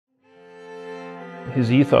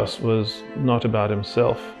His ethos was not about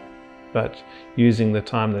himself, but using the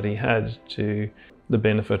time that he had to the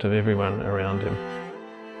benefit of everyone around him.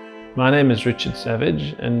 My name is Richard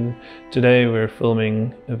Savage, and today we're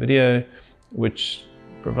filming a video which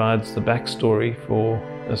provides the backstory for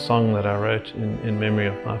a song that I wrote in memory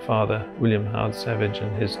of my father, William Howard Savage,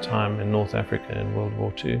 and his time in North Africa in World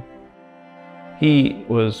War II. He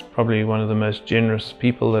was probably one of the most generous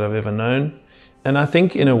people that I've ever known, and I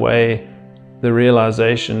think in a way the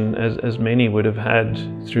realization, as many would have had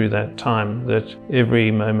through that time, that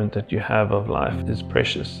every moment that you have of life is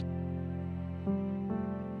precious.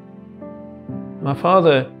 My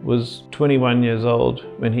father was 21 years old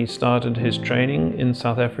when he started his training in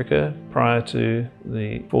South Africa prior to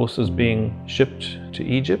the forces being shipped to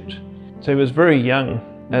Egypt. So he was very young,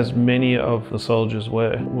 as many of the soldiers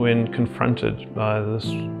were, when confronted by this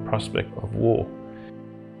prospect of war.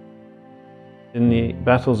 In the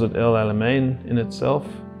Battles of El Alamein in itself,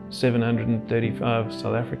 735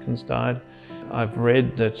 South Africans died. I've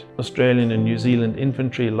read that Australian and New Zealand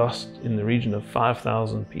infantry lost in the region of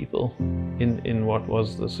 5,000 people in what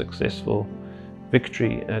was the successful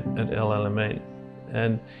victory at El Alamein.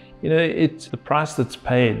 And you know, it's the price that's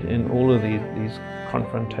paid in all of these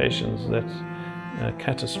confrontations that's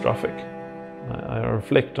catastrophic. I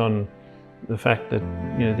reflect on the fact that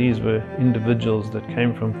these were individuals that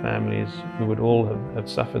came from families who would all have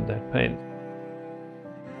suffered that pain.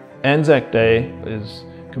 Anzac Day is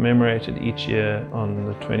commemorated each year on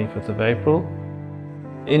the 25th of April.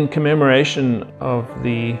 In commemoration of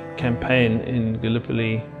the campaign in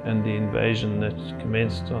Gallipoli and the invasion that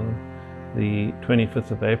commenced on the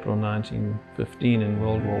 25th of April 1915 in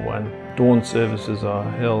World War I, dawn services are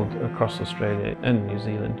held across Australia and New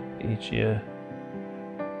Zealand each year.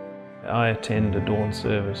 I attend a dawn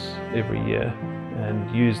service every year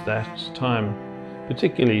and use that time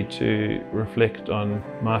particularly to reflect on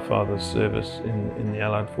my father's service in the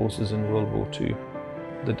Allied forces in World War II.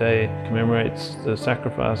 The day commemorates the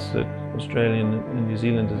sacrifice that Australian and New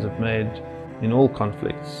Zealanders have made in all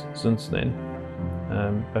conflicts since then.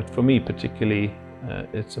 But for me particularly,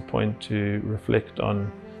 it's a point to reflect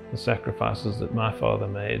on the sacrifices that my father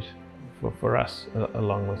made for us,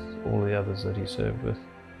 along with all the others that he served with.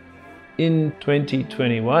 In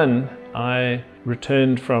 2021, I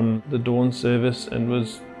returned from the dawn service and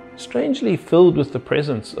was strangely filled with the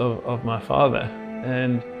presence of my father.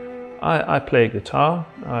 And I play guitar.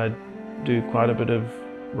 I do quite a bit of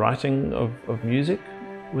writing of music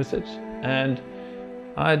with it. And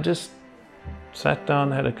I just sat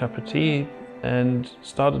down, had a cup of tea, and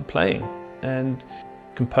started playing and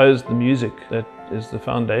composed the music that is the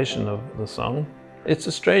foundation of the song. It's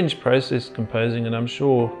a strange process composing, and I'm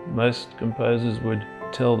sure most composers would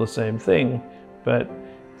tell the same thing, but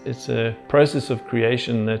it's a process of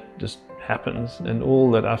creation that just happens, and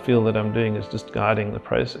all that I feel that I'm doing is just guiding the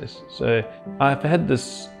process. So I've had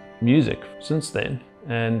this music since then,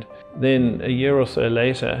 and then a year or so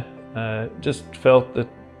later just felt that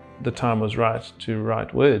the time was right to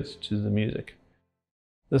write words to the music.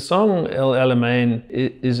 The song El Alamein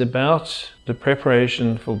is about the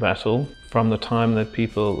preparation for battle from the time that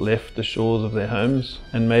people left the shores of their homes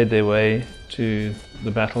and made their way to the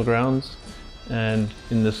battlegrounds. And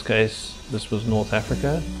in this case, this was North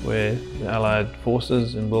Africa, where the Allied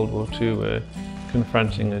forces in World War II were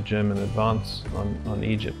confronting a German advance on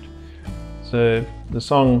Egypt. So the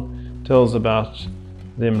song tells about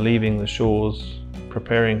them leaving the shores,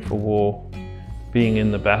 preparing for war, being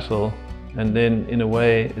in the battle, and then in a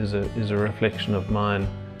way is a reflection of mine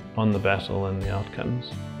on the battle and the outcomes.